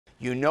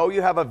You know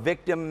you have a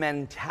victim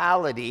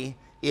mentality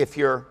if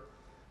you're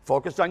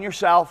focused on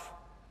yourself.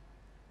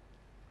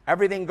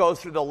 Everything goes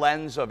through the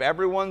lens of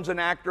everyone's an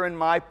actor in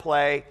my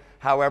play,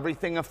 how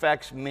everything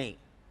affects me.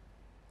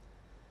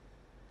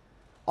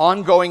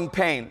 Ongoing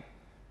pain.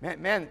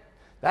 Man,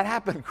 that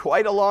happened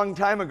quite a long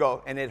time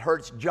ago, and it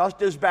hurts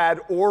just as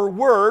bad or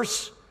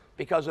worse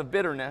because of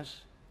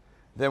bitterness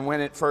than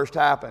when it first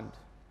happened.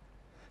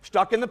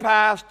 Stuck in the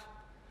past,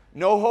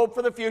 no hope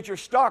for the future,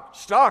 stuck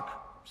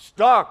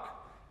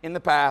in the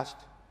past.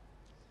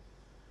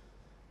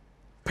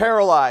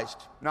 Paralyzed,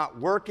 not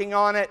working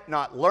on it,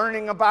 not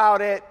learning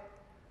about it,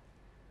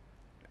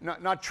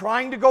 not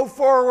trying to go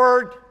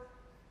forward.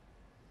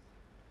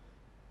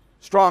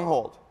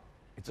 Stronghold.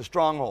 It's a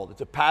stronghold.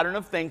 It's a pattern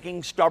of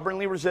thinking,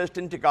 stubbornly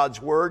resistant to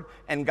God's word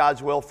and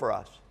God's will for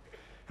us.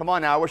 Come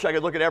on now, I wish I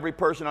could look at every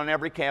person on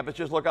every campus.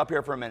 Just look up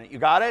here for a minute. You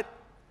got it?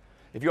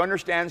 If you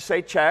understand,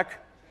 say check.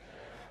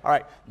 All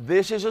right,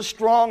 this is a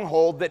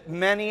stronghold that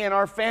many in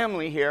our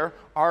family here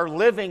are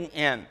living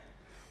in.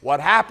 What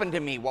happened to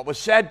me, what was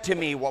said to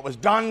me, what was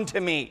done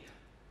to me.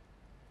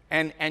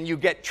 And you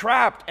get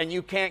trapped, and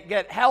you can't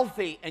get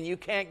healthy, and you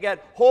can't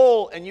get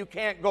whole, and you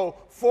can't go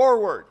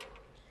forward.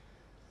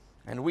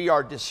 And we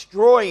are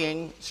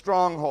destroying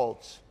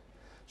strongholds.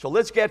 So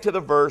let's get to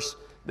the verse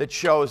that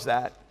shows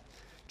that.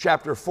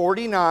 Chapter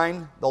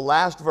 49, the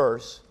last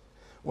verse.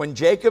 When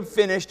Jacob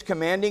finished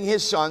commanding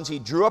his sons, he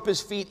drew up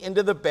his feet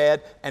into the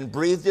bed and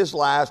breathed his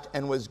last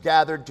and was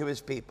gathered to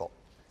his people.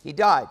 He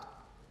died.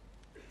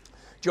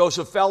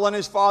 Joseph fell on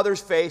his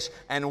father's face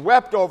and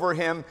wept over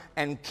him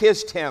and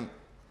kissed him.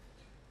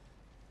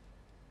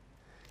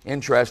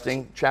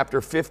 Interesting.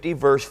 Chapter 50,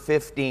 verse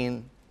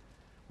 15.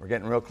 We're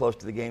getting real close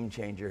to the game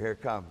changer. Here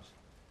it comes.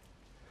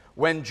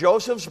 When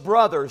Joseph's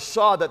brothers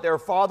saw that their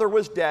father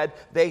was dead,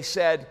 they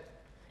said,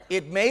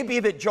 "It may be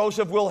that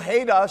Joseph will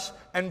hate us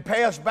and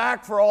pay us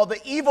back for all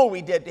the evil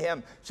we did to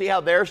him." See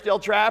how they're still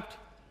trapped?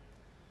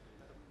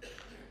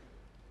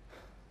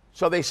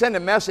 So they send a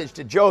message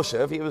to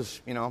Joseph. He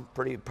was,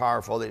 pretty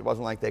powerful. It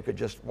wasn't like they could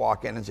just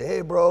walk in and say,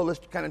 "Hey, bro,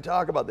 let's kind of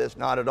talk about this."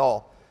 Not at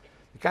all.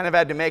 They kind of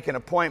had to make an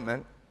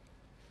appointment.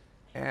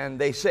 And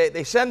they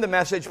send the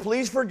message,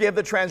 "Please forgive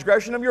the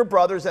transgression of your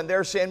brothers and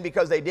their sin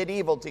because they did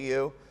evil to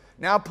you.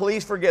 Now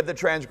please forgive the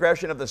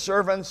transgression of the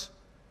servants."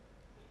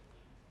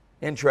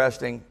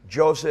 Interesting.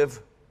 Joseph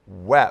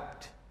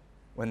wept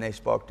when they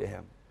spoke to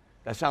him.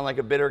 That sound like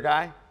a bitter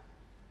guy?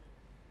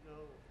 No.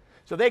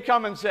 So they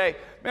come and say,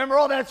 "Remember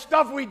all that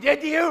stuff we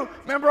did to you?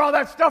 Remember all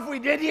that stuff we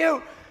did to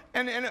you?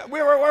 And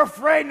we're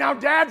afraid now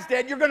Dad's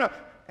dead. You're going to..."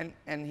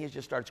 And he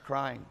just starts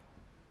crying.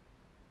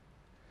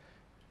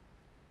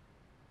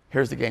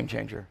 Here's the game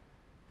changer.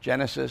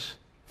 Genesis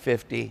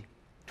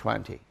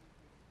 50:20.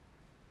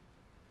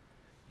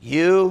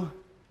 You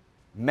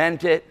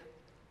meant it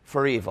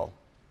for evil,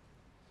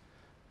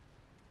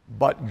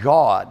 but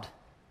God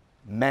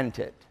meant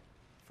it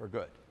for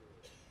good.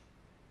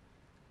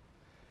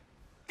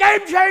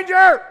 Game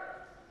changer!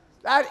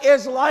 That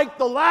is like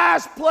the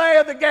last play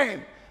of the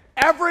game.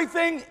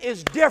 Everything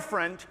is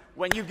different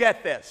when you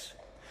get this.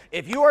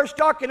 If you are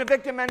stuck in a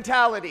victim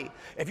mentality,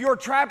 if you are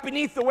trapped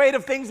beneath the weight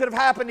of things that have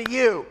happened to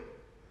you,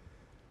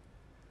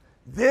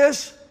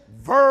 this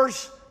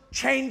verse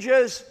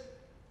changes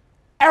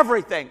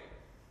everything.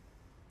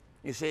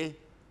 You see,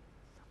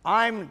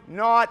 I'm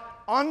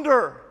not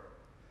under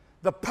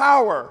the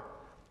power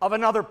of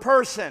another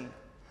person.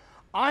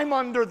 I'm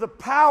under the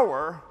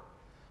power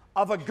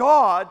of a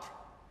God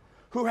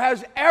who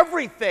has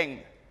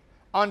everything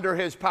under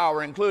his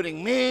power,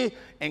 including me,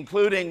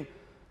 including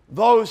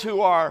those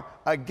who are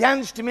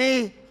against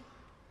me.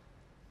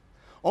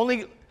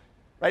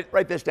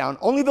 Write this down.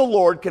 Only the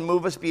Lord can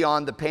move us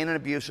beyond the pain and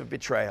abuse of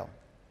betrayal.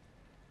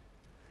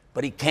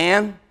 But he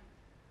can,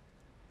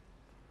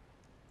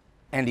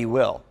 and he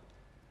will.